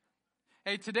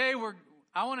Hey, today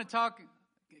I want to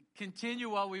continue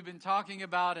what we've been talking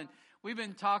about, and we've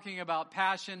been talking about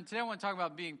passion. Today I want to talk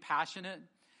about being passionate,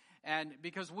 and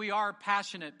because we are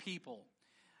passionate people.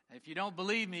 If you don't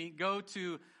believe me, go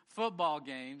to football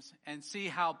games and see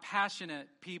how passionate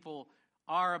people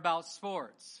are about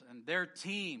sports and their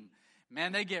team.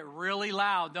 Man, they get really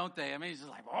loud, don't they? I mean, it's just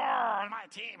like, oh, my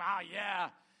team, oh yeah.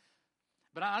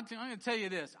 But I'm going to tell you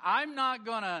this. I'm not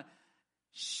going to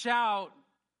shout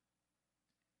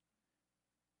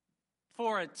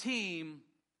for a team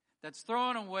that's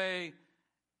throwing away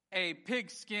a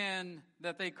pigskin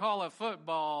that they call a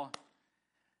football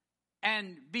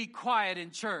and be quiet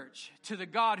in church to the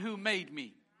God who made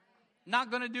me. Not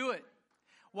going to do it.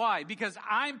 Why? Because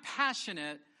I'm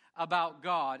passionate about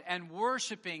God and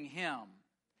worshiping Him.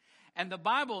 And the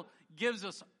Bible gives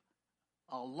us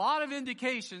a lot of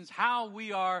indications how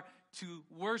we are to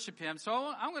worship Him. So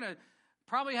I'm going to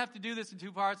probably have to do this in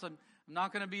two parts. I'm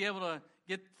not going to be able to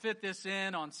fit this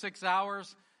in on 6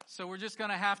 hours. So we're just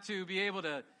going to have to be able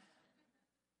to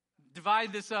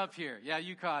divide this up here. Yeah,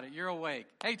 you caught it. You're awake.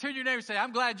 Hey, turn to your neighbor and say,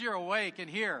 I'm glad you're awake and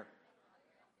here.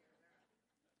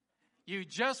 You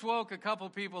just woke a couple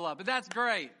people up, but that's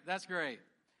great. That's great.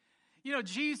 You know,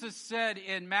 Jesus said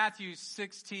in Matthew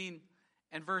 16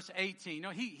 and verse 18, you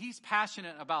know, he's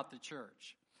passionate about the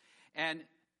church. And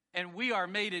we are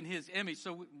made in His image,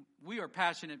 so we are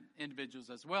passionate individuals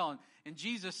as well. And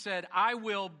Jesus said, I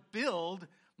will build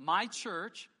my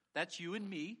church. That's you and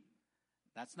me.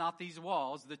 That's not these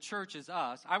walls. The church is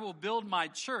us. I will build my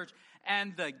church,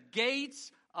 and the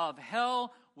gates of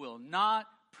hell will not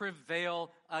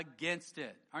prevail against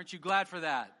it. Aren't you glad for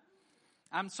that?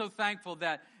 I'm so thankful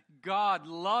that God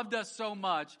loved us so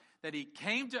much that He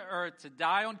came to earth to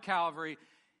die on Calvary.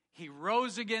 He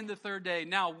rose again the third day.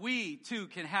 Now we too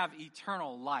can have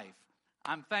eternal life.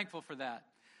 I'm thankful for that.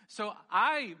 So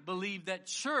I believe that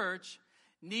church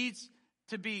needs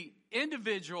to be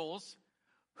individuals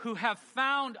who have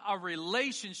found a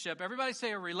relationship, everybody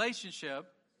say a relationship,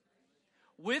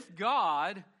 with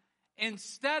God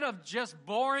instead of just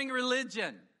boring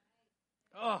religion.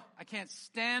 Oh, I can't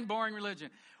stand boring religion.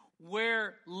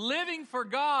 Where living for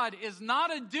God is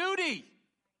not a duty,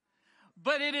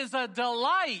 but it is a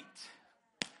delight.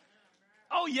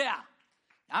 Oh yeah,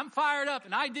 I'm fired up,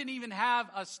 and I didn't even have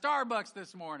a Starbucks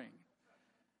this morning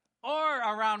or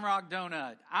a Round Rock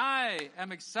donut. I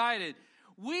am excited.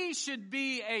 We should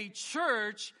be a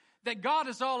church that God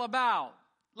is all about,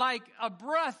 like a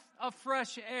breath of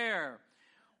fresh air.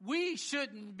 We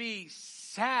shouldn't be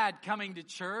sad coming to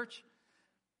church.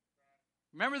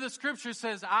 Remember, the scripture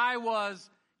says, I was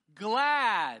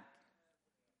glad.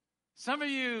 Some of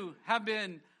you have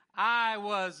been, I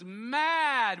was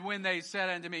mad when they said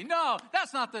unto me. No,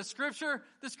 that's not the scripture.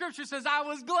 The scripture says, I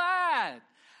was glad.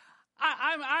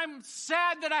 I'm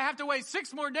sad that I have to wait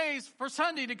 6 more days for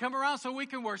Sunday to come around so we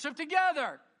can worship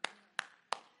together.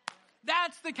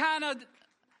 That's the kind of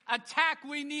attack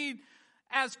we need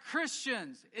as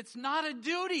Christians. It's not a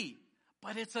duty,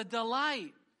 but it's a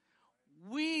delight.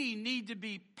 We need to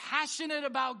be passionate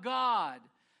about God.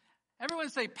 Everyone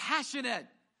say passionate.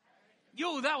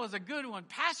 Yo, that was a good one.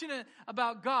 Passionate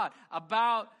about God,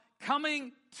 about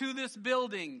coming to this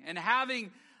building and having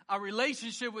a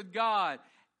relationship with God,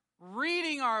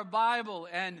 reading our Bible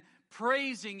and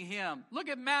praising Him. Look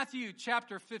at Matthew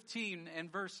chapter 15 and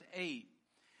verse 8.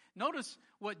 Notice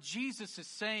what Jesus is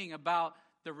saying about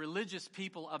the religious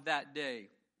people of that day.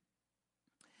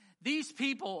 These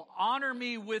people honor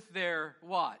me with their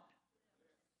what?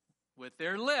 With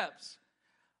their lips.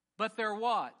 But their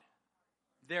what?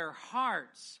 Their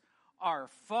hearts are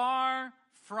far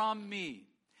from me.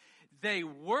 They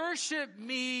worship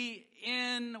me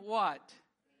in what?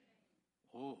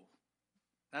 Oh,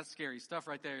 that's scary stuff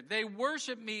right there. They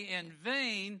worship me in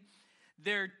vain.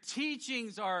 Their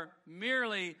teachings are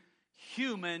merely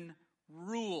human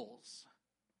rules.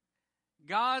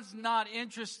 God's not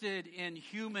interested in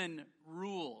human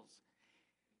rules.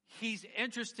 He's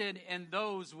interested in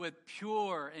those with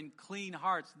pure and clean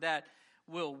hearts that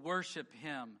will worship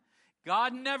Him.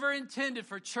 God never intended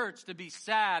for church to be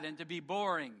sad and to be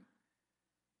boring,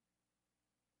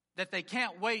 that they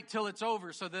can't wait till it's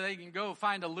over so that they can go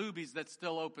find a Luby's that's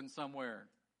still open somewhere.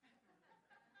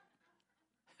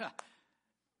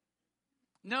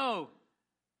 No,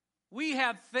 we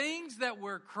have things that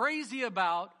we're crazy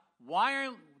about. Why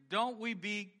don't we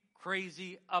be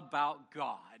crazy about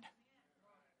God?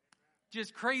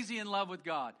 Just crazy in love with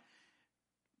God.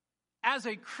 As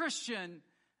a Christian,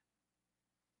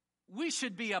 we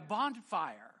should be a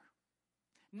bonfire,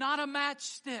 not a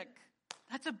matchstick.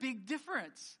 That's a big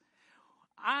difference.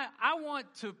 I want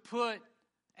to put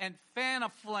and fan a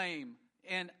flame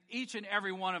in each and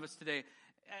every one of us today.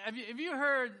 Have you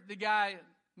heard the guy,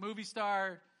 movie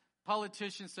star,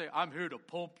 politician say, I'm here to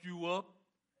pump you up?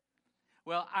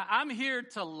 Well, I'm here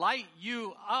to light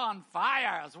you on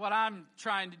fire is what I'm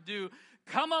trying to do.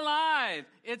 Come alive.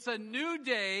 It's a new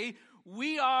day.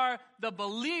 We are the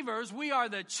believers. We are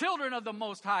the children of the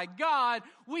Most High God.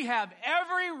 We have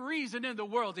every reason in the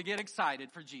world to get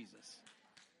excited for Jesus.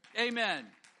 Amen.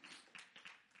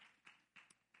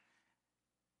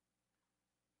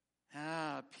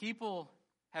 People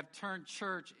have turned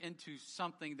church into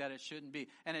something that it shouldn't be.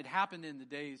 And it happened in the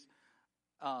days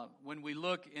when we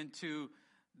look into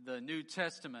the New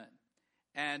Testament.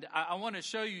 And I want to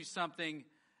show you something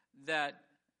that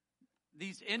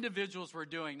these individuals were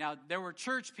doing. Now, there were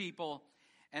church people,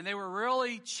 and they were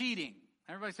really cheating.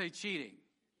 Everybody say cheating.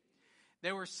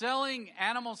 They were selling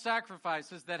animal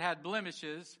sacrifices that had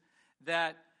blemishes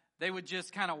that they would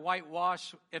just kind of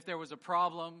whitewash if there was a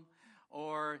problem,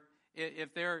 or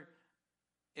if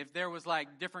there was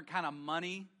like different kind of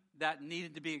money that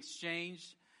needed to be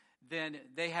exchanged, then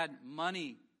they had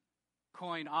money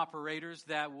coin operators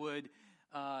that would,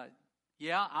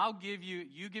 I'll give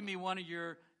you give me one of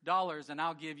your dollars and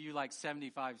I'll give you like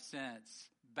 75 cents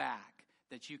back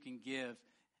that you can give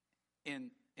in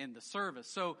the service.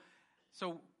 So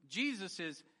Jesus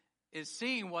is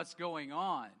seeing what's going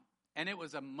on, and it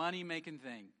was a money-making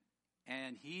thing.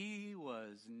 And he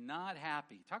was not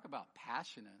happy. Talk about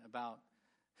passionate about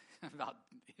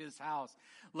his house.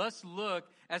 Let's look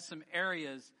at some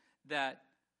areas that,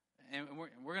 and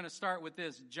we're going to start with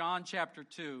this, John chapter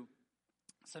 2.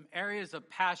 Some areas of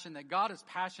passion that God is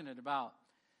passionate about.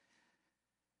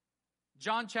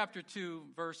 John chapter 2,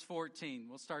 verse 14.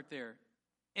 We'll start there.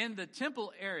 In the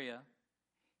temple area,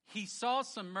 he saw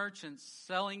some merchants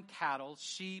selling cattle,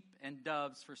 sheep, and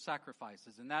doves for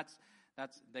sacrifices. And that's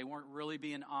they weren't really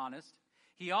being honest.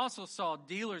 He also saw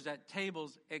dealers at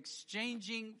tables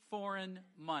exchanging foreign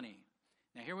money.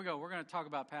 Now here we go. We're going to talk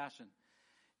about passion.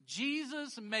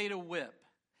 Jesus made a whip.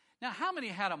 Now how many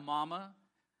had a mama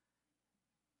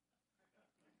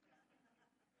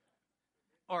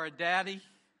or a daddy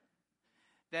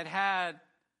that had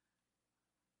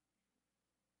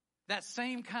that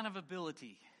same kind of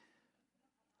ability?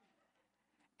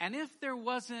 And if there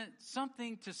wasn't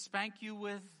something to spank you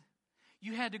with,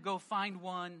 you had to go find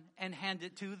one and hand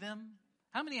it to them.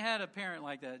 How many had a parent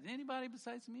like that? Anybody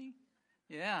besides me?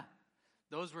 Yeah.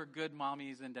 Those were good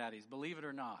mommies and daddies, believe it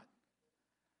or not.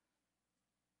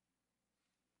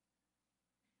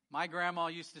 My grandma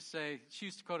used to say, she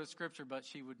used to quote a scripture, but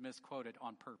she would misquote it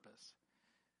on purpose.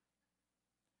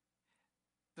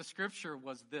 The scripture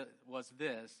was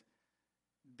this,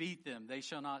 beat them, they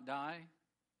shall not die.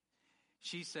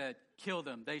 She said, kill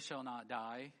them, they shall not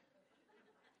die.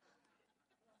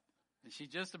 And she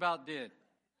just about did.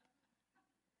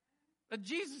 But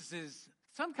Jesus is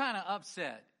some kind of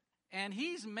upset, and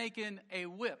he's making a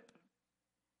whip.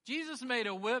 Jesus made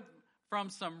a whip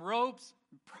from some ropes,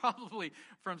 probably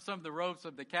from some of the ropes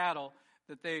of the cattle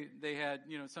that they had,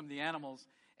 some of the animals,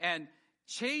 and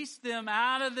chased them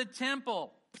out of the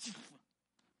temple.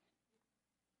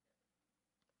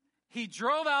 He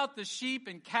drove out the sheep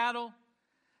and cattle,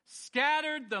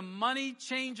 scattered the money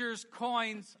changers'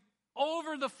 coins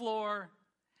over the floor,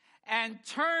 and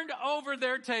turned over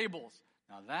their tables.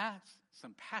 Now that's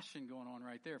some passion going on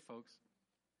right there, folks.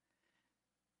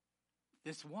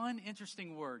 This one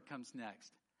interesting word comes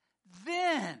next.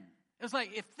 Then. It's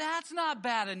like, if that's not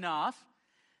bad enough,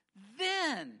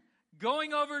 then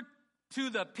going over to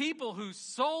the people who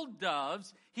sold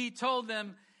doves, he told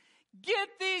them, get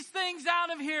these things out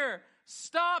of here.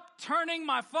 Stop turning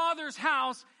my Father's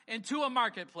house into a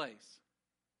marketplace.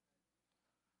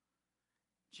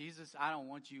 Jesus, I don't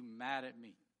want you mad at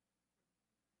me.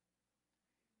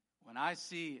 When I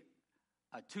see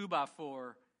a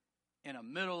 2x4 in the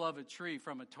middle of a tree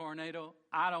from a tornado,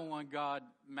 I don't want God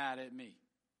mad at me.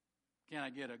 Can I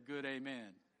get a good amen?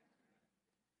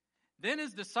 Then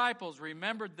his disciples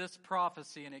remembered this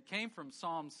prophecy, and it came from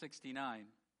Psalm 69,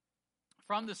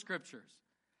 from the scriptures.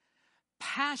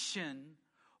 Passion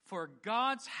for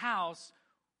God's house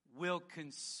will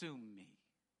consume me.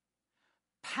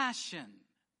 Passion.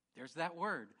 There's that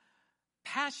word.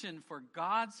 Passion for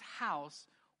God's house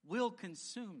will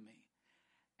consume me.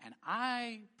 And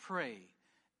I pray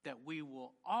that we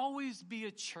will always be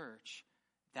a church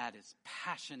that is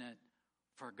passionate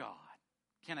for God.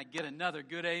 Can I get another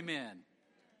good amen?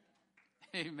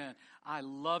 Amen. I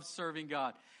love serving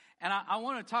God. And I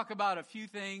want to talk about a few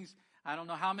things. I don't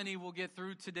know how many we'll get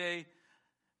through today.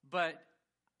 But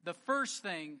the first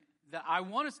thing that I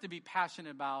want us to be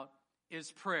passionate about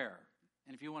is prayer.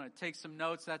 And if you want to take some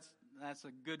notes, that's That's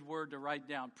a good word to write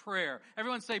down. Prayer.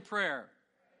 Everyone say prayer.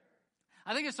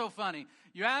 I think it's so funny.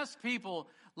 You ask people,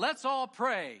 let's all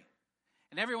pray.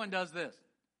 And everyone does this.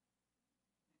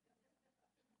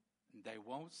 They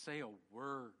won't say a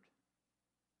word.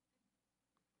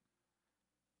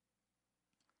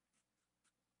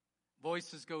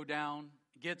 Voices go down.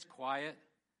 It gets quiet.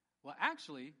 Well,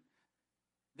 actually,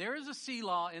 there is a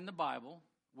Selah in the Bible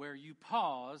where you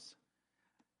pause.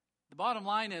 The bottom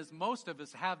line is most of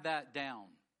us have that down.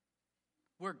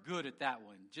 We're good at that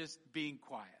one, just being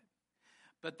quiet.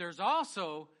 But there's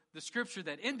also the scripture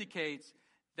that indicates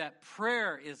that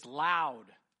prayer is loud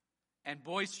and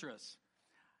boisterous.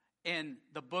 In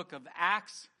the book of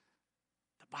Acts,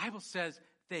 the Bible says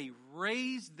they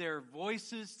raised their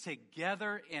voices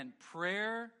together in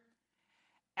prayer,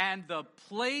 and the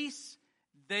place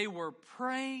they were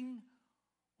praying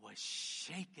was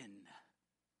shaken.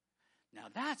 Now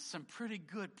that's some pretty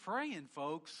good praying,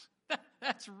 folks.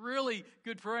 That's really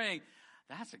good praying.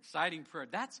 That's exciting prayer.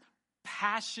 That's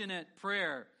passionate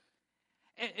prayer.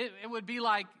 It would be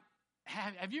like,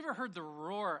 have you ever heard the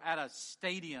roar at a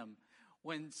stadium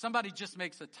when somebody just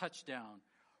makes a touchdown?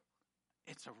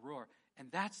 It's a roar. And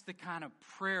that's the kind of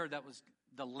prayer that was,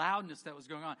 the loudness that was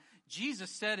going on. Jesus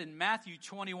said in Matthew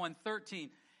 21:13,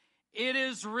 it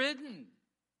is written,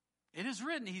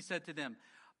 he said to them,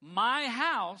 my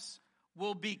house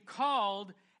will be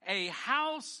called a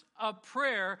house of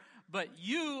prayer, but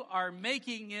you are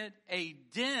making it a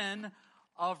den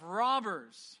of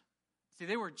robbers. See,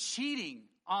 they were cheating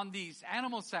on these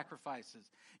animal sacrifices.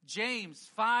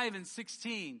 James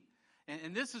 5:16.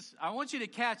 And this is, I want you to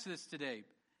catch this today.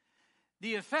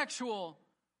 The effectual,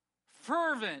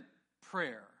 fervent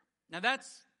prayer. Now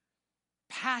that's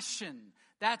passion.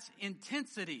 That's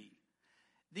intensity.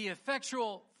 The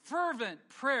effectual, fervent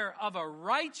prayer of a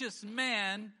righteous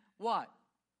man, what?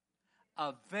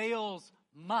 Avails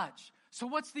much. So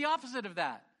what's the opposite of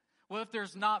that? Well, if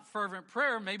there's not fervent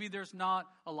prayer, maybe there's not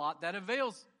a lot that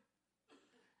avails.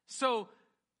 So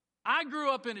I grew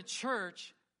up in a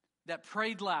church that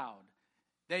prayed loud.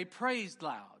 They praised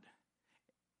loud.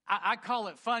 I call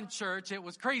it fun church. It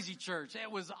was crazy church.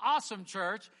 It was awesome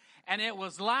church. And it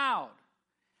was loud.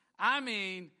 I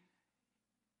mean,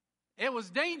 it was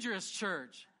dangerous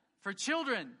church for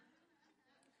children.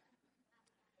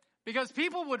 Because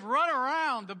people would run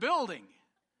around the building.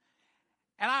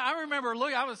 And I remember,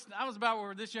 look, I was about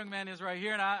where this young man is right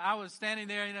here, and I was standing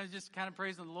there, just kind of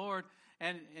praising the Lord.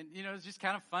 And it was just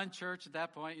kind of fun church at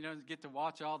that point, get to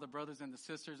watch all the brothers and the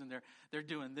sisters, and they're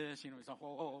doing this, it's like,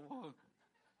 whoa, whoa.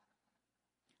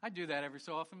 I do that every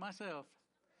so often myself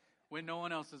when no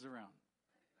one else is around.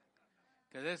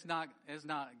 Because it's not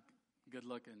good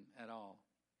looking at all.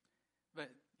 But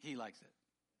he likes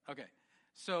it. Okay.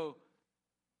 So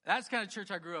that's the kind of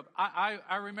church I grew up.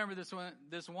 I remember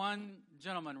this one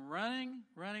gentleman running,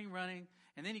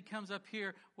 and then he comes up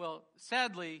here. Well,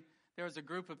 sadly, there was a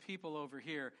group of people over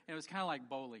here, and it was kind of like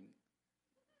bowling.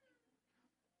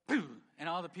 And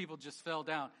all the people just fell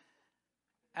down.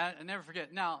 I never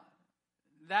forget. Now,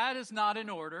 that is not in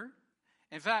order.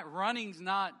 In fact, running's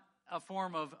not a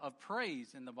form of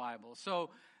praise in the Bible.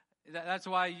 So that's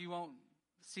why you won't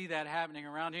see that happening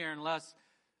around here unless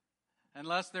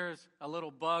there's a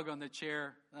little bug on the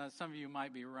chair. Some of you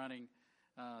might be running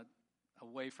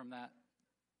away from that.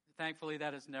 Thankfully,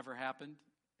 that has never happened.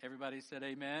 Everybody said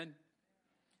amen.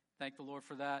 Thank the Lord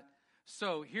for that.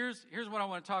 So here's what I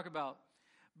want to talk about.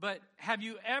 But have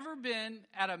you ever been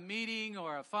at a meeting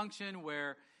or a function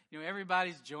where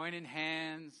everybody's joining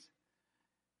hands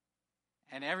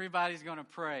and everybody's going to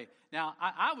pray? Now,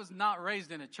 I was not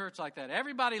raised in a church like that.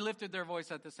 Everybody lifted their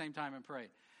voice at the same time and prayed.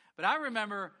 But I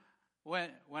remember when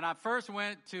I first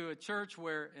went to a church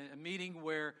a meeting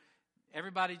where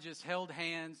everybody just held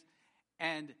hands,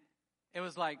 and it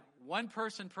was like one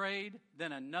person prayed,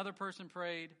 then another person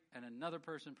prayed, and another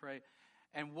person prayed.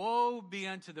 And woe be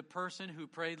unto the person who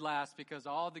prayed last, because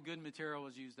all the good material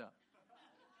was used up.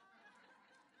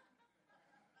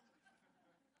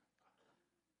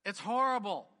 It's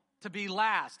horrible to be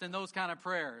last in those kind of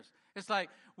prayers. It's like,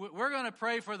 we're going to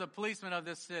pray for the policemen of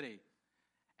this city.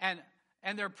 And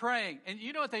they're praying. And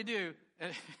you know what they do?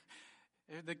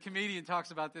 The comedian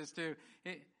talks about this too.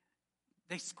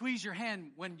 They squeeze your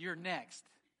hand when you're next.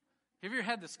 Have you ever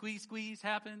had the squeeze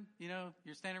happen?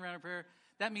 You're standing around in prayer.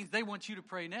 That means they want you to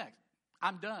pray next.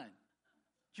 I'm done.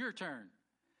 It's your turn.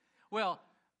 Well,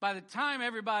 by the time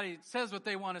everybody says what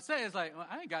they want to say, it's like, well,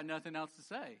 I ain't got nothing else to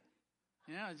say.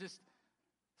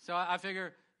 So I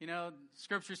figure,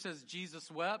 Scripture says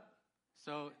Jesus wept.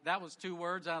 So that was 2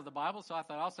 words out of the Bible. So I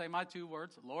thought, I'll say my 2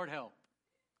 words, Lord help.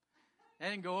 That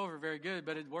didn't go over very good,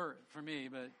 but it worked for me.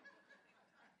 But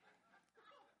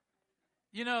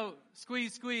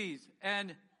Squeeze.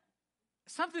 And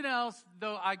something else,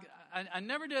 though, I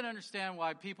never did understand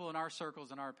why people in our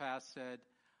circles in our past said,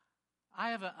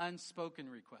 I have an unspoken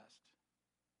request.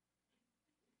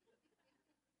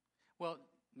 Well,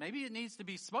 maybe it needs to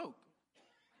be spoke.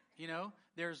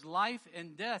 There's life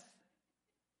and death.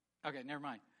 Okay, never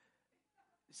mind.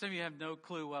 Some of you have no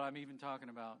clue what I'm even talking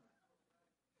about.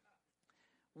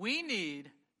 We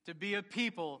need to be a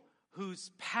people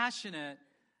who's passionate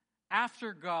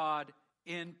after God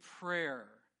in prayer.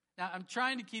 Now, I'm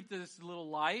trying to keep this a little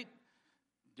light,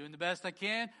 doing the best I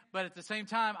can, but at the same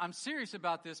time, I'm serious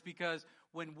about this because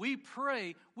when we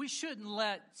pray, we shouldn't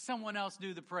let someone else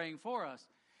do the praying for us.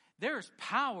 There's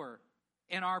power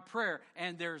in our prayer,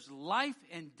 and there's life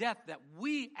and death that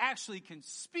we actually can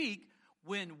speak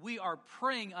when we are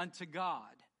praying unto God.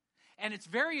 And it's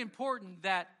very important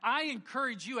that I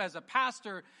encourage you as a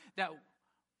pastor that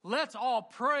let's all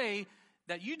pray,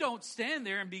 that you don't stand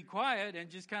there and be quiet and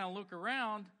just kind of look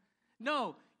around.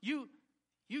 No, you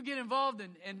get involved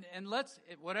and let's,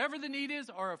 whatever the need is,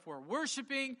 or if we're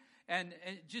worshiping and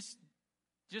just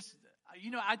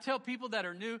I tell people that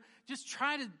are new, just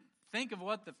try to think of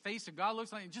what the face of God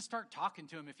looks like and just start talking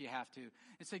to him if you have to.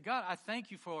 And say, God, I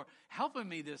thank you for helping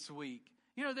me this week.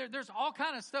 There's all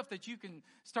kind of stuff that you can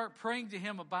start praying to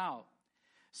him about.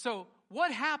 So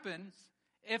what happens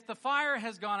if the fire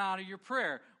has gone out of your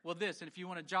prayer? Well, and if you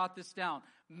want to jot this down,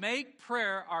 make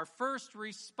prayer our first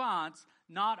response,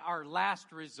 not our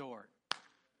last resort.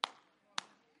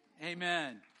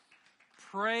 Amen.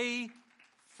 Pray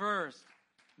first.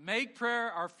 Make prayer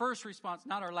our first response,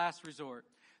 not our last resort.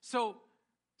 So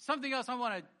something else I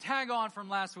want to tag on from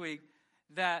last week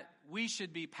that we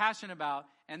should be passionate about,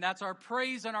 and that's our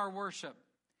praise and our worship.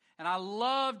 And I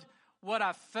loved what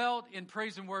I felt in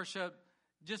praise and worship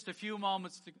just a few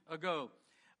moments ago.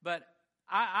 But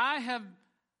I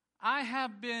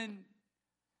have been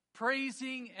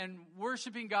praising and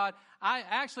worshiping God. I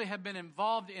actually have been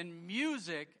involved in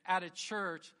music at a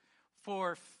church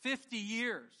for 50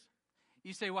 years.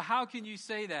 You say, well, how can you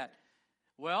say that?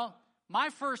 Well, my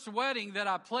first wedding that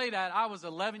I played at, I was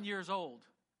 11 years old.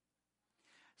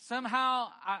 Somehow,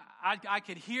 I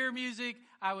could hear music.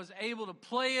 I was able to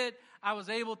play it. I was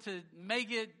able to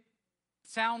make it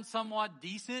sound somewhat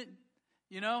decent,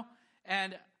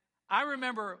 And I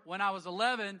remember when I was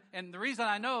 11, and the reason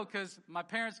I know, because my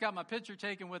parents got my picture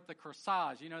taken with the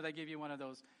corsage. They give you one of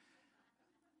those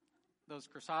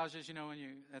corsages, when you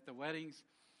at the weddings.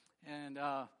 And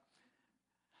I'll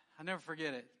never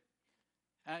forget it.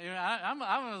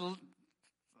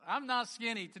 I'm not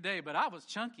skinny today, but I was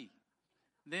chunky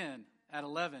then at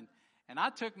 11. And I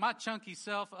took my chunky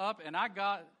self up, and I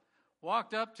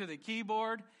walked up to the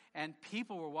keyboard, and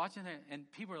people were watching it, and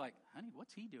people were like, honey,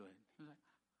 what's he doing?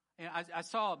 And I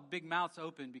saw big mouths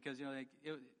open because,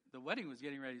 the wedding was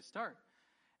getting ready to start.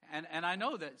 And I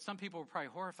know that some people were probably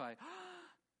horrified.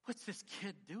 What's this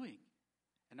kid doing?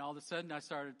 And all of a sudden I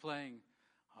started playing,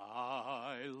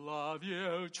 I love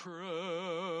you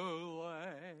truly,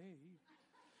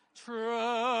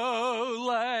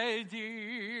 truly,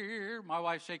 dear. My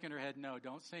wife's shaking her head, no,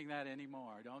 don't sing that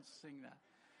anymore. Don't sing that.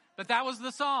 But that was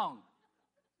the song.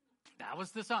 That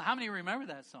was the song. How many remember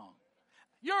that song?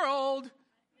 You're old.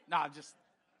 No,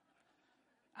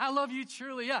 I love you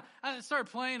truly. Yeah, I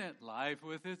started playing it. Life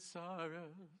with its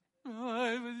sorrows,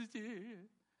 life with its tears.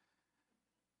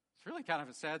 It's really kind of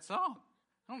a sad song.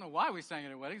 I don't know why we sang it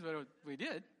at weddings, but we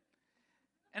did.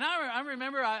 And I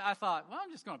remember I thought, well,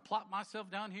 I'm just going to plop myself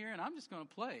down here and I'm just going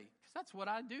to play because that's what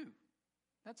I do.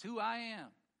 That's who I am.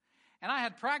 And I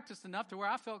had practiced enough to where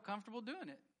I felt comfortable doing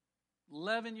it.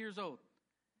 11 years old.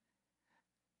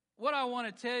 What I want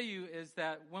to tell you is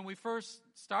that when we first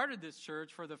started this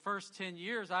church, for the first 10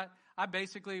 years, I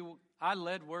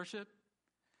led worship.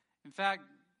 In fact,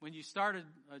 when you started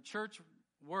a church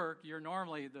work, you're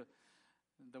normally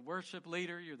the worship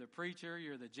leader, you're the preacher,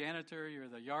 you're the janitor, you're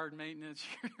the yard maintenance,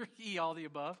 you're all the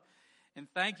above. And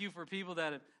thank you for people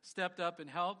that have stepped up and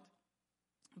helped.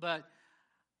 But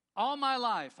all my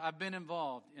life, I've been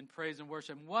involved in praise and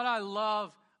worship. And what I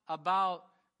love about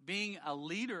being a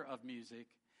leader of music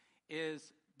is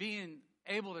being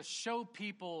able to show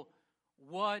people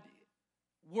what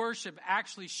worship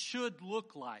actually should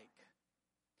look like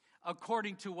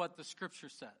according to what the Scripture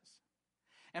says.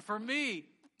 And for me,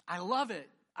 I love it.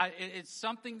 It's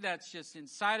something that's just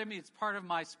inside of me. It's part of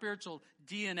my spiritual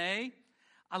DNA.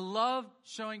 I love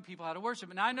showing people how to worship.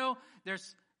 And I know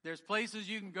there's places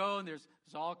you can go, and there's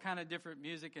all kind of different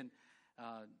music, and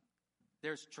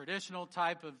there's traditional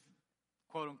type of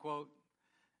quote-unquote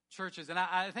churches. And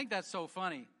I think that's so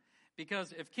funny,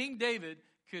 because if King David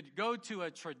could go to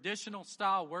a traditional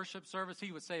style worship service,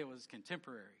 he would say it was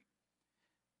contemporary.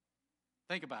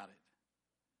 Think about it.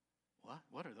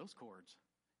 What are those chords?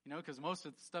 Because most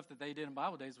of the stuff that they did in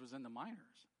Bible days was in the minors.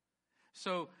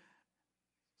 So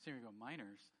here we go,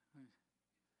 minors.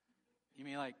 You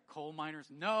mean like coal miners?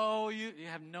 No, you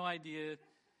have no idea.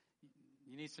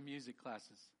 You need some music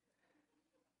classes.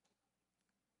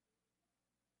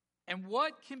 And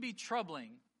what can be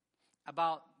troubling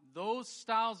about those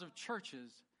styles of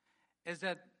churches is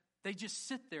that they just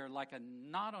sit there like a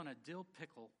knot on a dill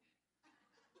pickle.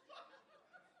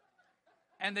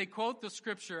 And they quote the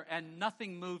scripture, and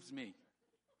nothing moves me.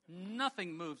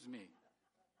 Nothing moves me.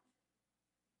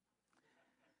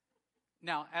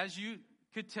 Now, as you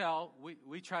could tell,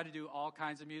 we try to do all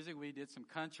kinds of music. We did some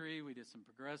country. We did some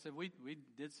progressive. We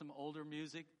did some older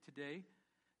music today.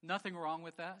 Nothing wrong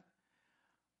with that.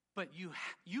 But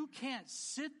you can't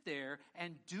sit there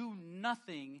and do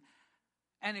nothing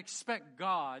and expect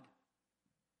God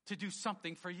to do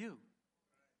something for you.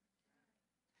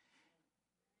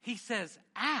 He says,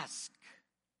 ask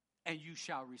and you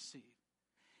shall receive.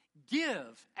 Give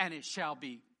and it shall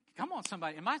be. Come on,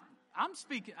 somebody.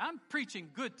 I'm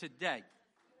preaching good today.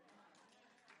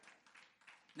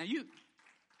 Now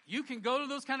you can go to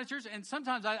those kind of churches, and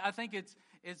sometimes I think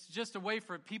it's just a way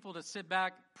for people to sit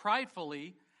back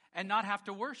pridefully and not have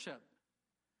to worship.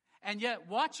 And yet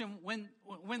watch them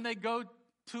when they go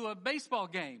to a baseball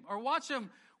game, or watch them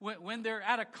when they're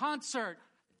at a concert.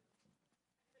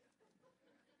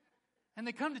 And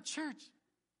they come to church,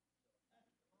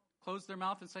 close their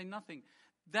mouth and say nothing.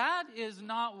 That is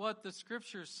not what the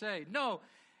scriptures say. No,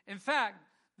 in fact,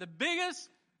 the biggest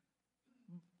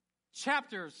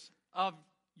chapters of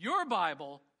your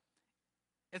Bible,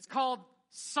 it's called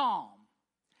Psalm.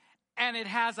 And it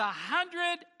has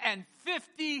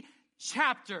 150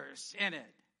 chapters in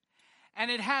it. And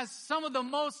it has some of the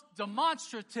most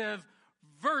demonstrative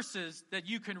verses that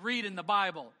you can read in the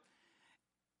Bible.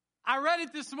 I read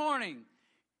it this morning.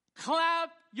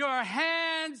 Clap your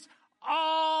hands,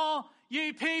 all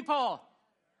ye people.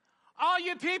 All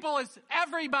you people is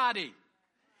everybody.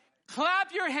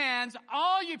 Clap your hands,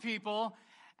 all you people,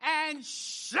 and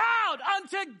shout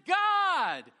unto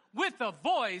God with the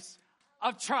voice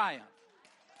of triumph.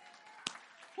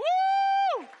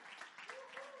 Woo!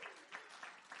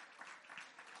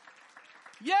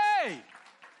 Yay!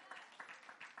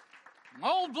 My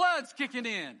old blood's kicking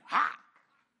in. Ha!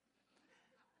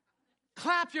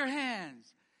 Clap your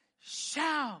hands.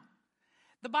 Shout.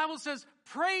 The Bible says,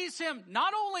 praise him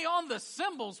not only on the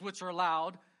cymbals, which are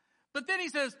loud, but then he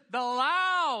says, the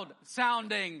loud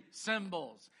sounding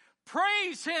cymbals.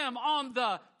 Praise him on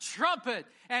the trumpet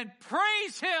and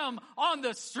praise him on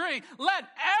the string. Let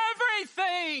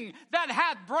everything that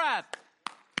hath breath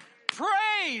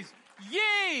praise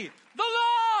ye the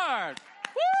Lord.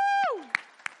 Woo!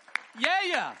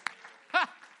 Yeah.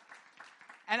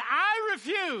 And I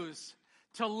refuse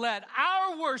to let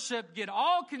our worship get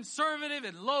all conservative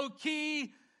and low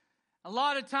key. A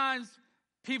lot of times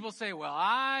people say, well,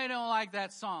 I don't like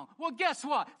that song. Well, guess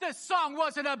what? This song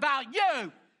wasn't about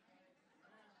you.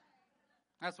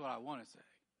 That's what I want to say.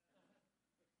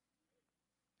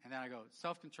 And then I go,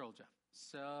 self-control, Jeff.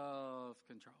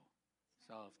 Self-control.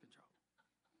 Self-control.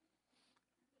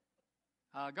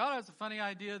 God has a funny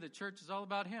idea that church is all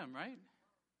about him, right?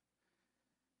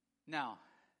 Now,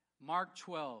 Mark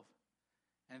 12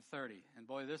 and 30. And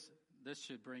boy, this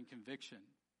should bring conviction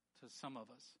to some of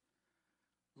us.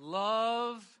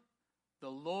 Love the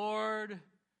Lord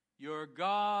your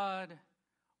God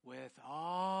with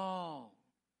all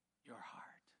your heart.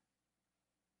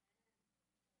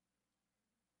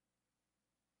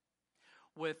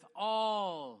 With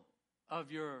all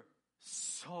of your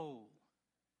soul,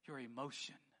 your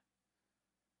emotion,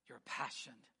 your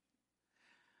passion.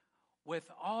 With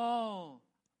all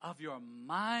of your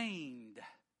mind.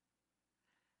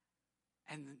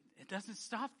 And it doesn't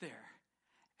stop there.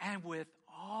 And with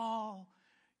all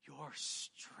your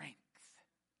strength.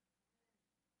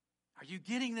 Are you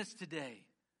getting this today?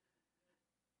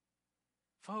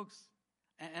 Folks,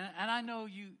 and I know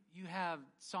you have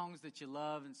songs that you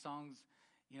love and songs,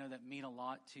 that mean a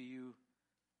lot to you.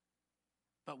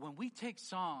 But when we take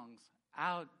songs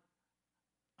out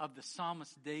of the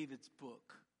psalmist David's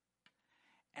book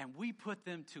and we put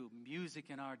them to music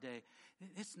in our day,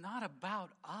 it's not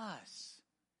about us.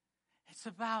 It's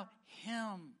about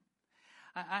him.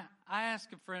 I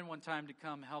asked a friend one time to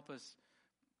come help us.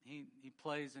 He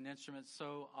plays an instrument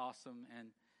so awesome,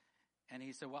 and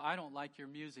he said, well, I don't like your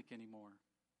music anymore.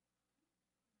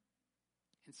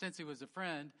 And since he was a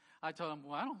friend, I told him,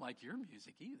 well, I don't like your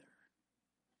music either.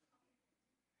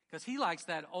 because he likes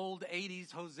that old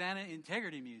 80s Hosanna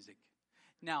integrity music.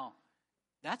 Now,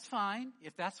 that's fine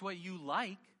if that's what you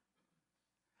like.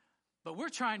 But we're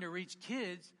trying to reach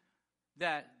kids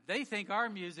that they think our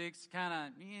music's kind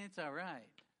of, it's all right.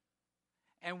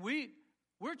 And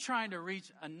we're trying to reach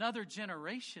another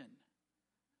generation.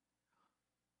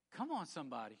 Come on,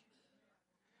 somebody.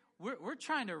 We're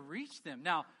trying to reach them.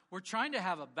 Now, we're trying to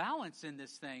have a balance in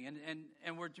this thing.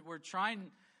 And we're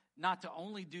trying not to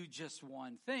only do just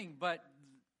one thing, but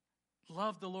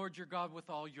love the Lord your God with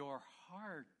all your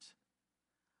heart,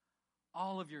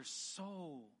 all of your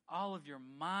soul, all of your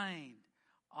mind,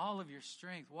 all of your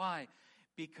strength. Why?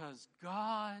 Because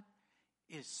God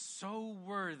is so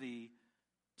worthy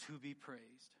to be praised.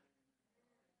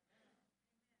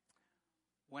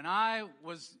 When I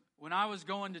was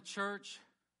going to church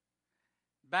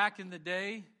back in the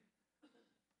day,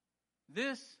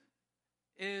 this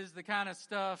is the kind of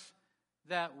stuff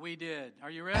that we did. Are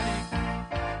you ready?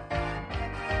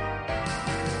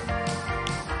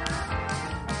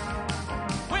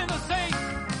 When the saints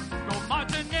go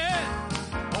marching in,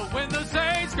 oh, when the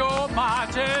saints go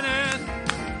marching in,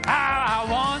 I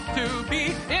want to be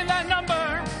in that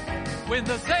number. When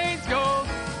the saints go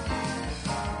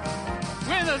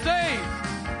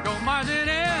marching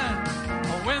in,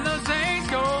 oh, when the saints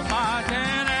go marching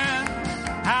in,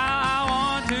 I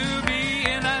want to be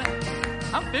in that.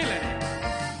 I'm feeling it.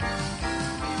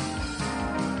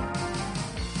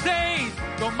 Saints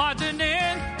go marching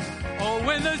in, oh,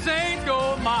 when the saints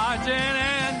go marching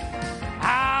in,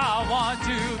 I want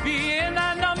to be in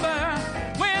that number.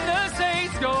 When the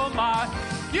saints go marching,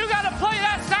 you got to play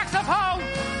that saxophone.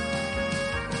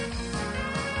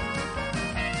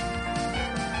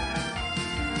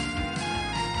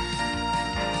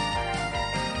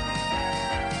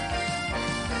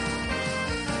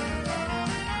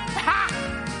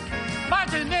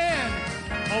 Marching in,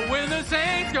 oh, when the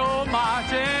saints go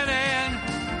marching in,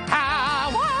 I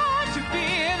want to be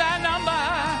in that number.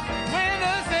 When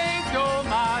the saints go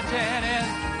marching in,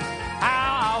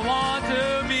 I want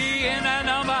to be in that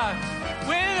number.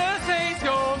 When the saints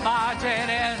go marching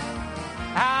in,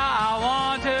 I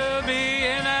want to be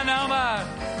in that number.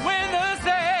 When the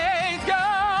saints go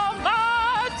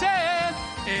marching in.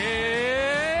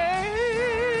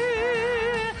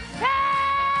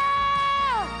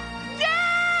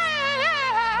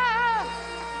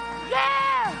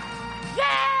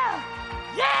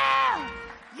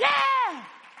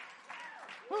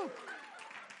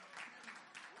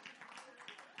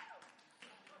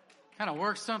 Kind of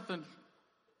works something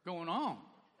going on.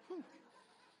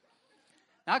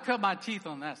 Now, I cut my teeth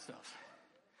on that stuff.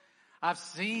 I've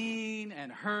seen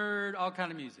and heard all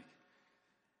kind of music.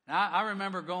 And I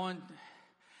remember going,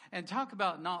 and talk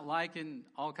about not liking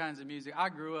all kinds of music. I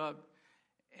grew up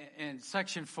in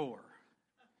Section 4,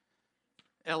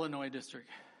 Illinois District.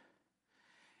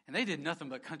 And they did nothing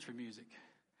but country music.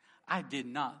 I did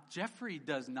not. Jeffrey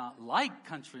does not like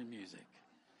country music.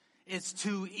 It's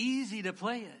too easy to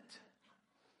play it.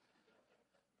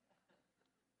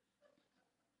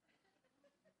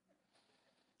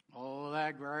 Oh,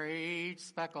 that great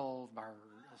speckled bird.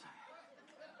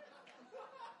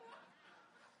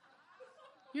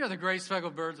 You know the great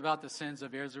speckled bird's about the sins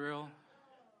of Israel?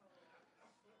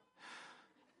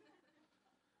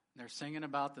 They're singing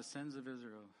about the sins of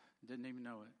Israel. Didn't even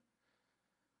know it.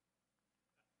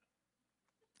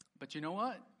 But you know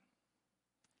what?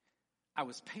 I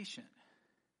was patient.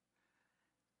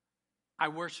 I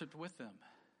worshiped with them.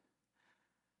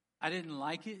 I didn't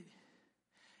like it.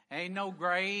 Ain't no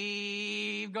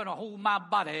grave gonna hold my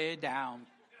body down.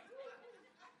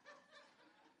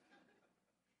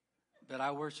 But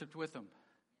I worshiped with them.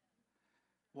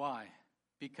 Why?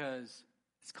 Because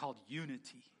it's called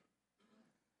unity.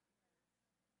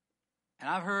 And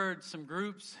I've heard some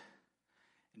groups,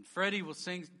 and Freddie will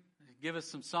give us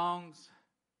some songs.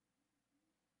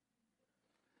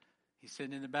 He's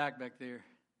sitting in the back there.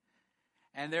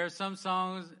 And there are some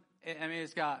songs, I mean,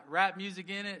 it's got rap music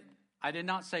in it. I did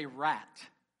not say rat,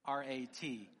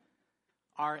 R-A-T,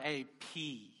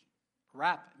 R-A-P,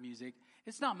 rap music.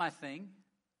 It's not my thing.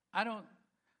 I don't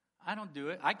do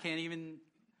it. I can't even,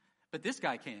 but this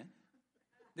guy can.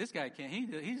 This guy can.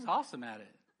 He's awesome at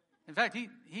it. In fact,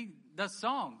 he does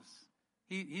songs.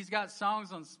 He's got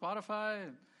songs on Spotify.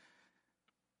 And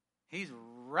he's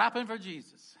rapping for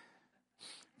Jesus.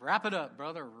 Wrap it up,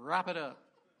 brother. Wrap it up.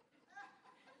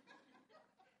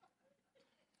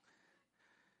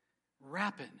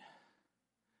 Rapping.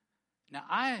 Now,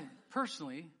 I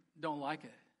personally don't like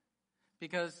it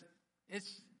because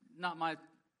it's not my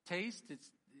taste.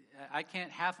 I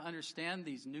can't half understand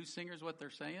these new singers, what they're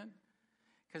saying,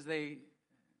 because they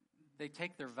they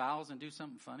take their vowels and do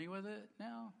something funny with it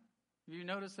now? Have you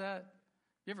noticed that?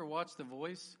 You ever watch The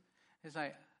Voice? It's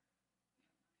like,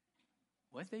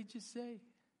 what'd they just say?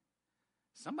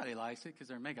 Somebody likes it because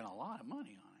they're making a lot of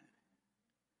money on it.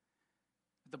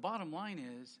 But the bottom line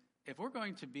is, if we're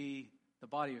going to be the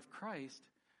body of Christ,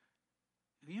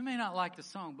 you may not like the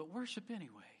song, but worship anyway.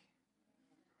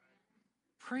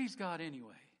 Praise God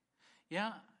anyway.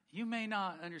 Yeah, you may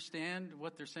not understand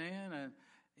what they're saying,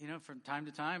 from time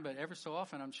to time, but ever so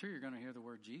often, I'm sure you're going to hear the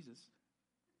word Jesus.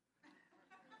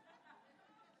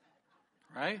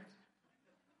 Right?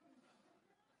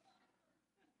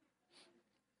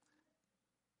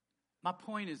 My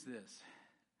point is this.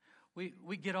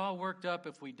 We get all worked up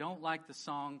if we don't like the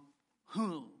song,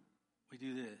 we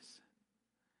do this.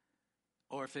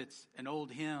 Or if it's an old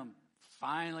hymn,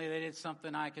 finally they did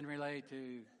something I can relate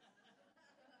to.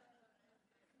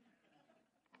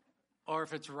 Or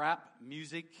if it's rap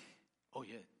music, oh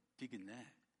yeah, digging that.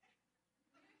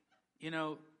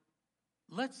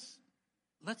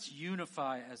 Let's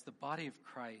unify as the body of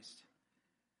Christ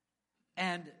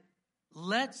and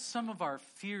let some of our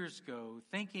fears go,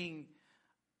 thinking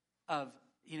of,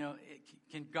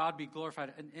 can God be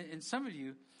glorified? And some of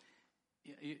you,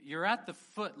 you're at the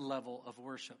foot level of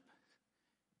worship.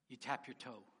 You tap your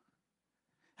toe.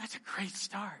 That's a great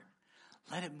start.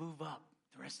 Let it move up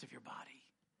the rest of your body.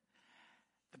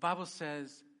 The Bible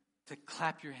says to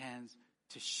clap your hands,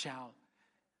 to shout.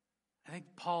 I think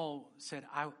Paul said,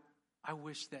 I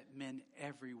wish that men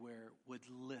everywhere would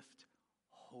lift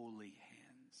holy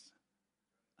hands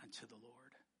unto the Lord.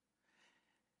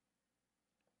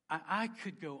 I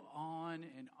could go on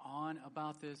and on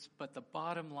about this, but the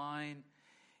bottom line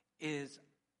is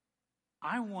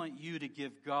I want you to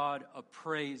give God a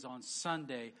praise on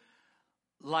Sunday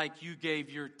like you gave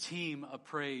your team a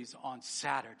praise on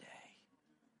Saturday.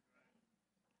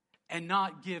 And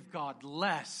not give God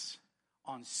less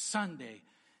on Sunday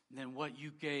than what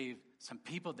you gave some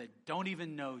people that don't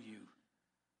even know you,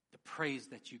 the praise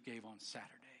that you gave on Saturday.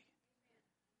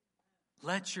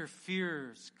 Let your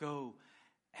fears go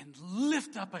and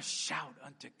lift up a shout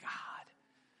unto God.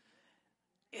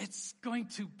 It's going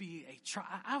to be a trial.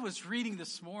 I was reading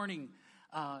this morning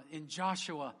in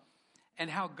Joshua and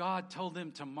how God told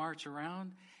them to march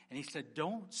around. And he said,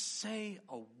 don't say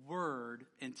a word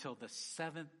until the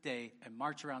seventh day and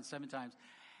march around 7 times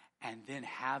and then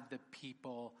have the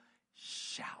people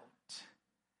shout.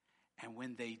 And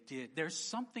when they did, there's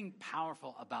something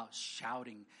powerful about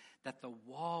shouting, that the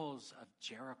walls of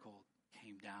Jericho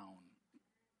came down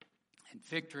and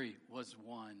victory was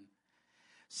won.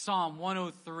 Psalm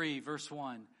 103 verse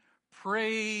 1.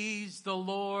 Praise the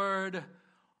Lord,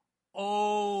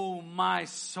 O my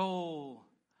soul.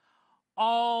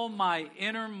 All my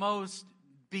innermost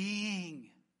being.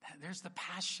 There's the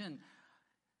passion.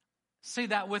 Say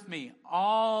that with me.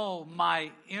 All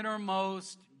my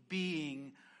innermost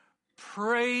being.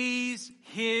 Praise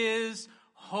his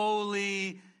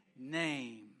holy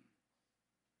name.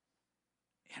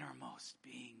 Innermost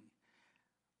being.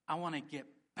 I want to get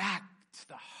back to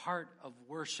the heart of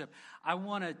worship. I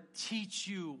want to teach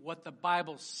you what the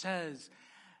Bible says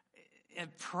in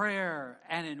prayer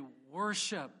and in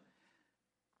worship.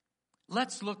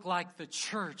 Let's look like the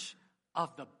church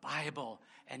of the Bible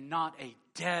and not a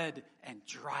dead and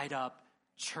dried up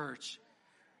church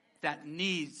that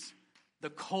needs the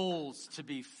coals to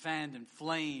be fanned and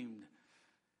flamed.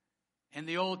 In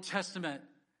the Old Testament,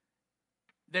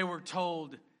 they were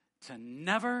told to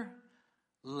never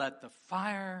let the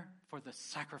fire for the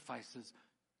sacrifices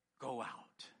go out.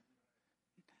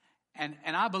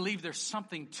 And I believe there's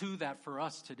something to that for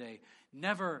us today.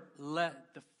 Never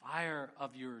let the fire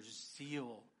of your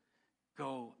zeal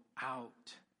go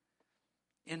out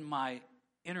in my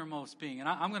innermost being. And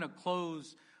I'm going to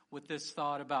close with this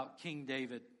thought about King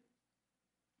David.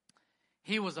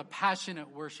 He was a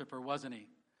passionate worshiper, wasn't he?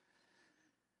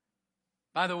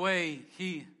 By the way,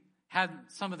 he had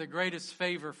some of the greatest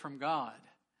favor from God.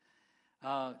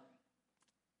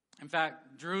 In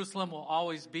fact, Jerusalem will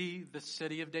always be the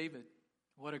city of David.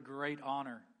 What a great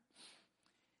honor.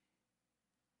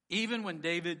 Even when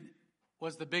David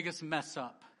was the biggest mess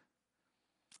up,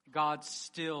 God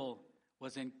still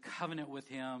was in covenant with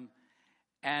him.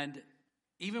 And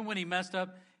even when he messed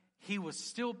up, he was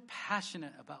still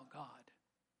passionate about God.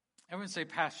 Everyone say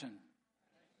passion.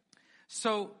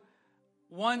 So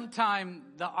one time,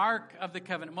 the Ark of the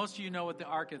Covenant, most of you know what the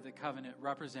Ark of the Covenant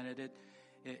represented.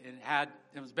 It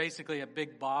was basically a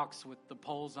big box with the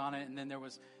poles on it, and then there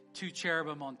was 2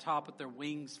 cherubim on top with their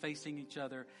wings facing each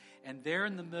other, and there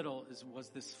in the middle was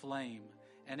this flame,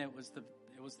 and it was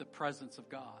the presence of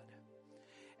God.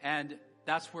 And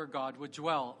that's where God would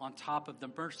dwell, on top of the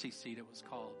mercy seat, it was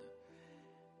called.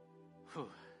 Whew.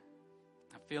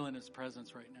 I'm feeling his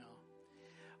presence right now.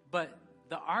 But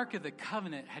the Ark of the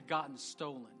Covenant had gotten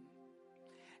stolen.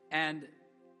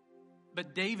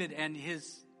 But David and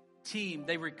his team,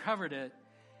 they recovered it.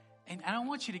 And I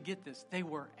want you to get this. They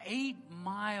were 8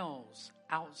 miles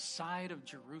outside of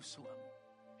Jerusalem.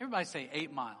 Everybody say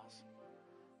 8 miles.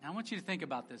 Now I want you to think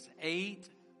about this. 8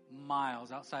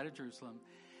 miles outside of Jerusalem.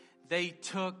 They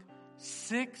took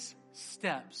 6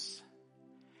 steps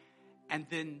and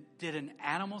then did an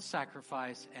animal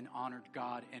sacrifice and honored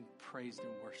God and praised and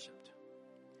worshiped.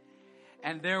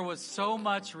 And there was so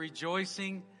much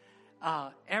rejoicing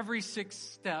every 6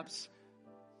 steps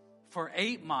for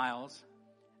 8 miles.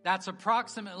 That's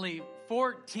approximately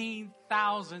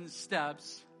 14,000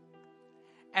 steps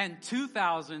and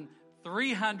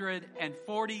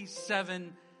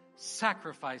 2,347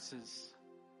 sacrifices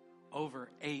over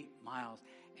 8 miles.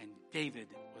 And David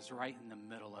was right in the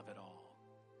middle of it all,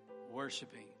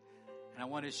 worshiping. And I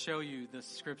want to show you the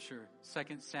scripture,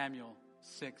 2 Samuel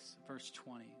 6, verse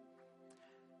 20.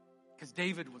 Because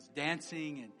David was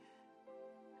dancing, and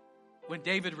when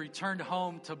David returned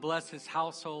home to bless his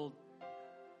household,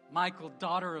 Michal,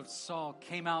 daughter of Saul,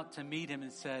 came out to meet him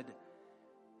and said,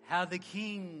 "How the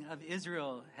king of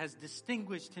Israel has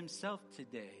distinguished himself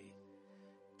today,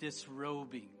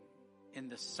 disrobing in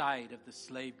the sight of the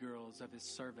slave girls of his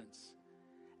servants,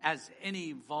 as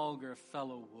any vulgar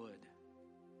fellow would."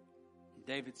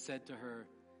 David said to her,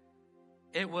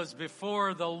 "It was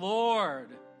before the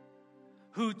Lord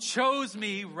who chose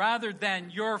me rather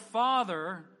than your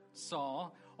father,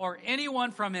 Saul, or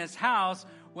anyone from his house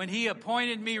when he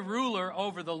appointed me ruler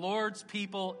over the Lord's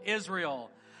people Israel.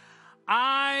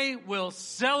 I will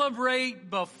celebrate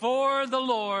before the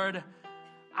Lord.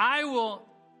 I will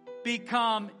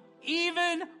become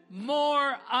even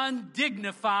more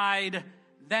undignified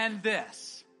than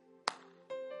this."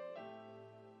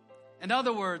 In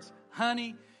other words,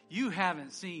 honey, you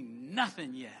haven't seen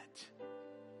nothing yet.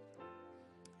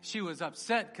 She was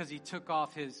upset because he took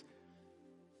off his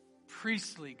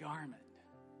priestly garment.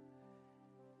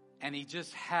 And he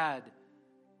just had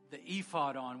the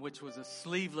ephod on, which was a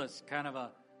sleeveless, kind of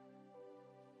a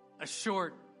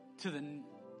short to the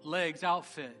legs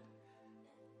outfit.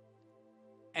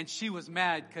 And she was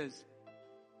mad because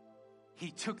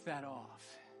he took that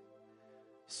off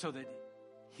so that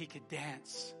he could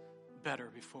dance better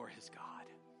before his God.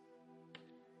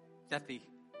 That the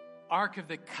Ark of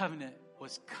the Covenant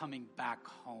was coming back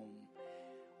home,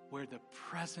 where the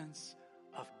presence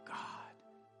of God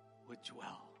would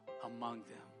dwell among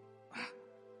them.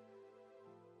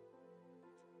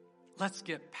 Let's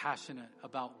get passionate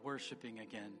about worshiping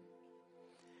again.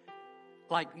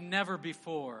 Like never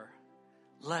before,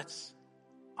 let's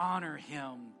honor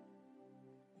him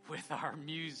with our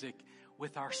music,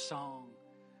 with our song.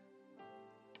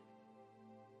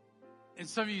 And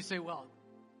some of you say, "Well,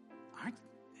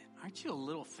 aren't you a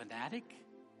little fanatic?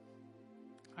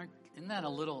 Isn't that a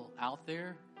little out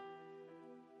there?"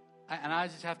 And I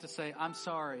just have to say, I'm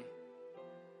sorry.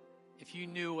 If you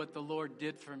knew what the Lord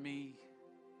did for me,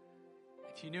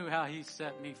 if you knew how he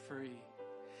set me free,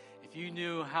 if you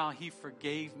knew how he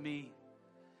forgave me,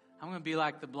 I'm going to be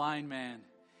like the blind man.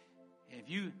 If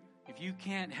you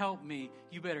can't help me,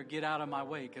 you better get out of my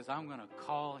way, because I'm going to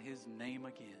call his name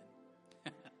again.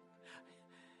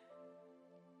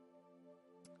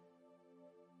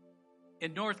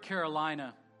 In North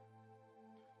Carolina,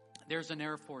 there's an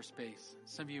Air Force base.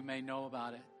 Some of you may know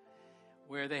about it,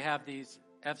 where they have these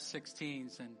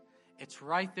F-16s, and it's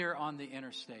right there on the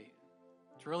interstate.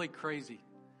 It's really crazy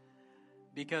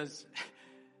because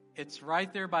it's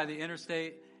right there by the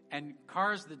interstate, and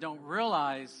cars that don't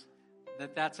realize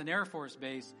that that's an Air Force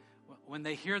base, when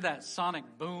they hear that sonic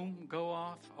boom go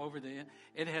off over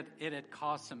it had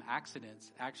caused some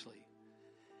accidents, actually.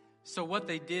 So what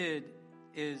they did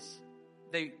is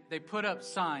they put up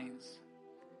signs,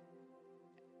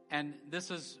 and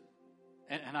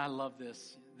and I love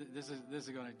this. This is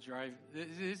going to drive.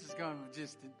 This is going to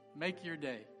just make your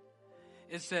day.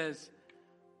 It says,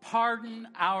 "Pardon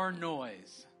our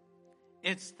noise.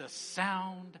 It's the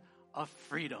sound of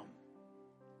freedom."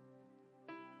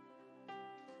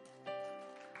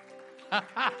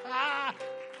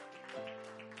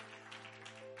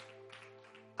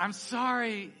 I'm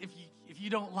sorry if you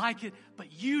don't like it,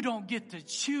 but you don't get to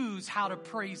choose how to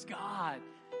praise God.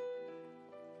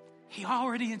 He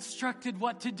already instructed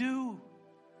what to do.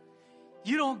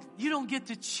 You don't get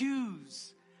to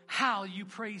choose how you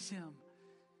praise him.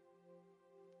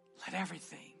 Let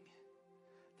everything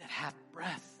that hath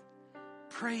breath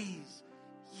praise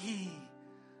ye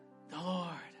the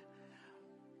Lord.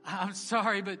 I'm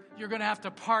sorry, but you're going to have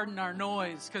to pardon our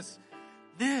noise, because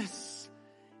this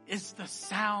is the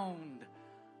sound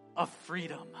of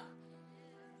freedom.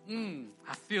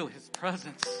 I feel His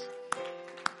presence.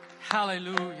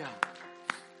 Hallelujah.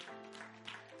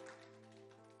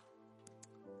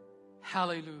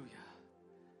 Hallelujah.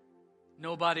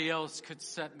 Nobody else could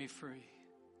set me free.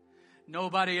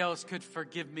 Nobody else could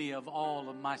forgive me of all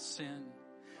of my sin.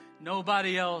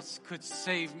 Nobody else could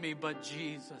save me but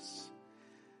Jesus.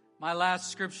 My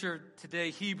last scripture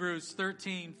today, Hebrews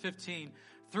 13:15.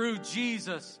 Through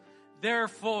Jesus,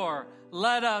 therefore,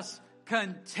 let us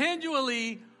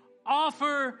continually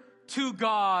offer to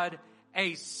God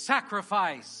a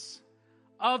sacrifice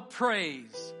of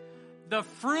praise, the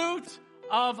fruit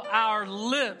of our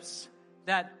lips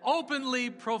that openly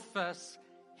profess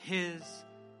His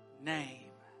name.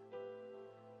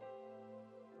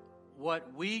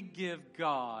 What we give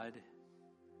God,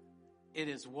 it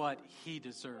is what He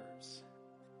deserves.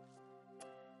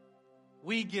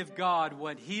 We give God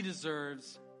what He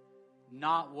deserves,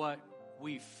 not what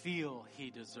we feel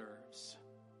He deserves.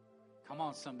 Come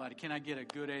on, somebody. Can I get a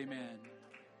good amen?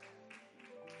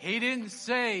 He didn't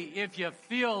say, if you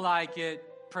feel like it,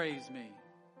 praise me.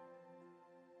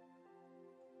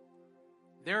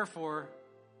 Therefore,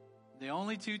 the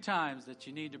only two times that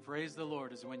you need to praise the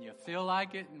Lord is when you feel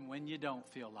like it and when you don't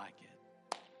feel like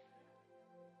it.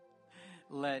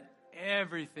 Let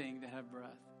everything that have breath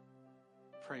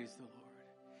praise the Lord.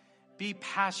 Be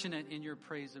passionate in your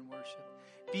praise and worship.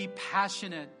 Be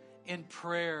passionate in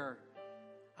prayer.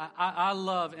 I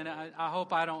love, and I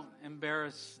hope I don't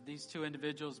embarrass these two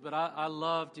individuals, but I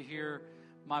love to hear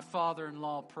my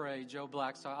father-in-law pray, Joe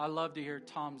Blackstock. I love to hear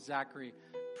Tom Zachary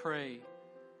pray.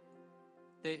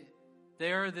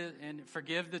 They're and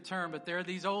forgive the term, but they're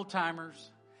these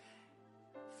old-timers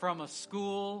from a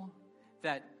school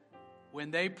that when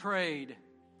they prayed,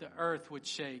 the earth would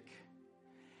shake.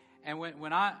 And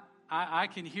when I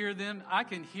can hear them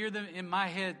in my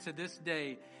head to this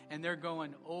day, and they're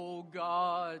going, oh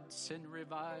God, send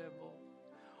revival.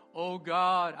 Oh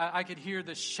God, I could hear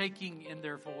the shaking in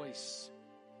their voice.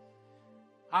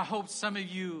 I hope some of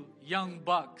you young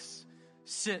bucks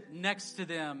sit next to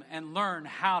them and learn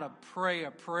how to pray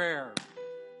a prayer.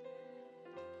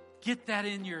 Get that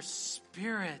in your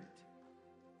spirit.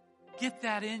 Get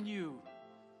that in you.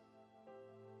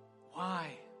 Why?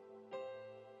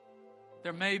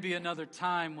 There may be another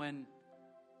time when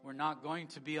we're not going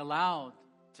to be allowed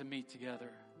to meet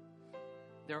together.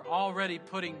 They're already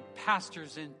putting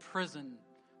pastors in prison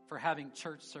for having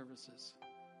church services.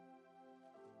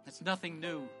 It's nothing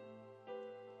new.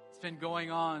 It's been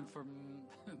going on for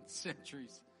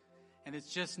centuries. And it's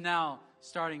just now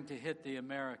starting to hit the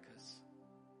Americas.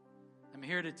 I'm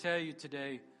here to tell you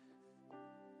today,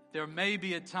 there may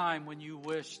be a time when you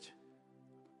wished,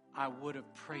 I would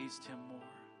have praised Him more.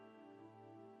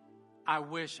 I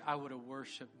wish I would have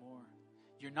worshiped more.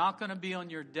 You're not going to be on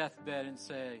your deathbed and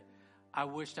say, I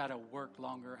wished I'd have worked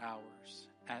longer hours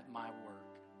at my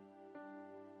work.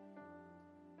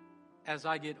 As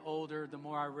I get older, the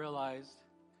more I realized,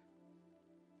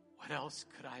 what else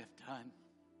could I have done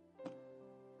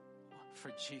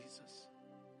for Jesus?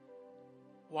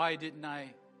 Why didn't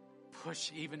I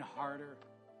push even harder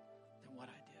than what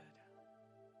I did?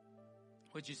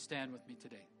 Would you stand with me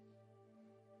today?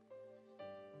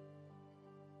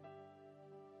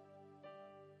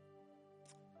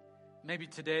 Maybe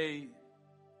today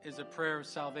is a prayer of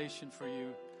salvation for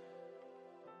you.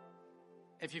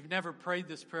 If you've never prayed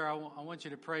this prayer, I want you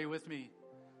to pray with me.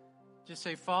 Just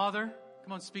say, Father,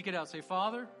 come on, speak it out. Say,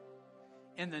 Father,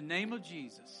 in the name of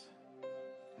Jesus,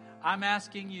 I'm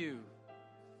asking you,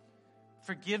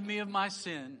 forgive me of my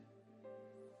sin.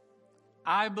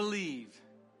 I believe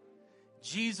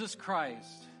Jesus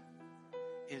Christ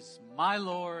is my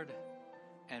Lord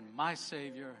and my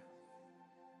Savior,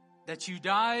 that you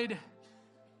died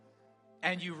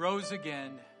and you rose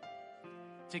again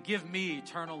to give me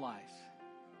eternal life.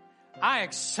 I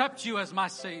accept you as my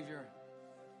Savior,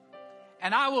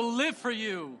 and I will live for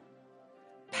you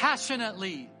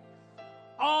passionately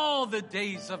all the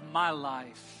days of my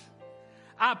life.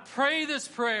 I pray this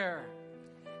prayer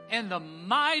in the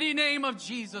mighty name of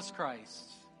Jesus Christ.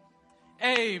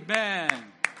 Amen.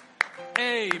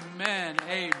 Amen.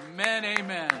 Amen.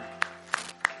 Amen.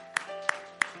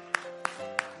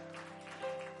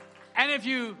 And if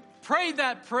you prayed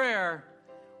that prayer,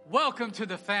 welcome to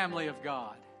the family of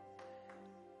God.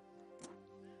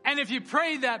 And if you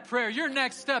prayed that prayer, your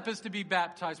next step is to be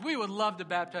baptized. We would love to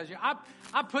baptize you.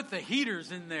 I put the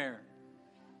heaters in there.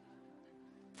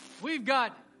 We've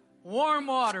got warm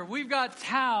water. We've got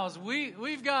towels.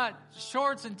 We've got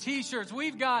shorts and t-shirts.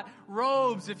 We've got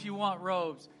robes if you want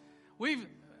robes.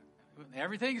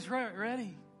 Everything's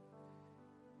ready.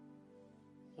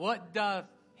 What doth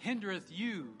hindereth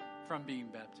you from being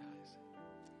baptized?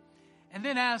 And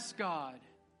then ask God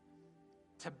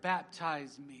to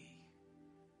baptize me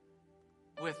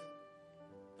with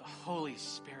the Holy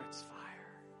Spirit's fire.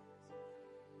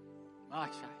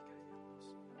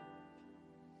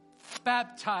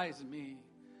 Baptize me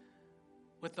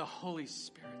with the Holy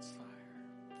Spirit's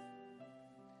fire.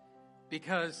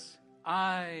 Because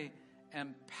I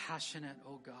am passionate,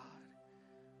 oh God,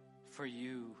 for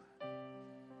you.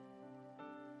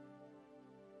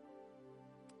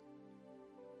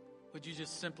 Would you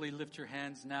just simply lift your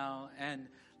hands now and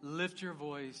lift your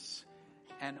voice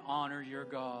and honor your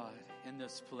God in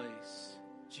this place?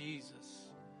 Jesus,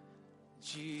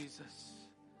 Jesus,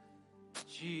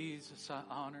 Jesus, I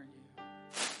honor you.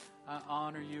 I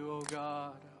honor you, oh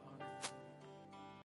God.